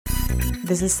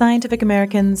This is Scientific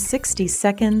American's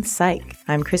 60-Second Psych.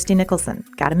 I'm Christie Nicholson.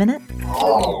 Got a minute?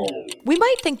 We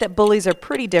might think that bullies are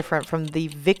pretty different from the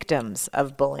victims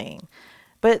of bullying.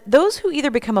 But those who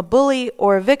either become a bully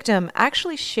or a victim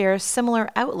actually share similar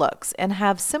outlooks and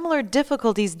have similar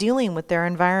difficulties dealing with their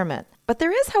environment. But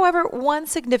there is, however, one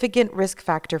significant risk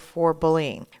factor for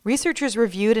bullying. Researchers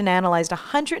reviewed and analyzed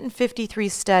 153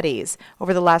 studies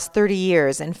over the last 30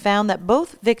 years and found that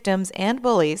both victims and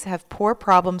bullies have poor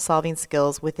problem-solving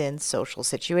skills within social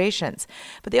situations.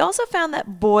 But they also found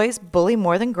that boys bully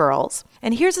more than girls.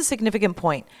 And here's a significant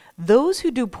point. Those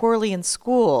who do poorly in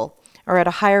school are at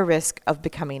a higher risk of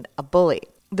becoming a bully.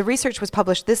 The research was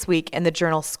published this week in the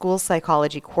journal School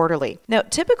Psychology Quarterly. Now,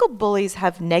 typical bullies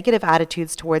have negative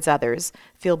attitudes towards others,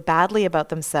 feel badly about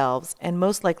themselves, and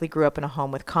most likely grew up in a home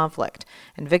with conflict.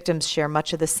 And victims share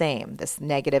much of the same, this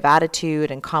negative attitude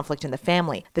and conflict in the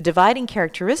family. The dividing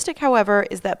characteristic, however,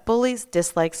 is that bullies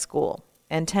dislike school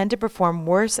and tend to perform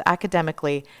worse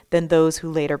academically than those who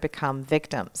later become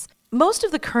victims. Most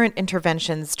of the current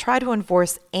interventions try to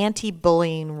enforce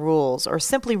anti-bullying rules or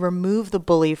simply remove the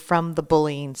bully from the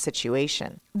bullying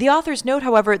situation. The authors note,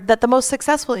 however, that the most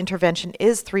successful intervention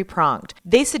is three-pronged.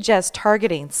 They suggest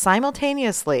targeting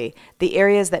simultaneously the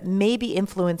areas that may be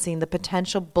influencing the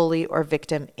potential bully or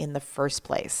victim in the first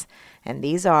place. And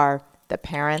these are the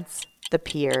parents, the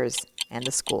peers, and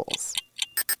the schools.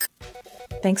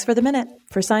 Thanks for the minute.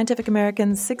 For Scientific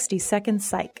American's 60-Second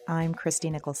Psych, I'm Christie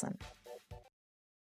Nicholson.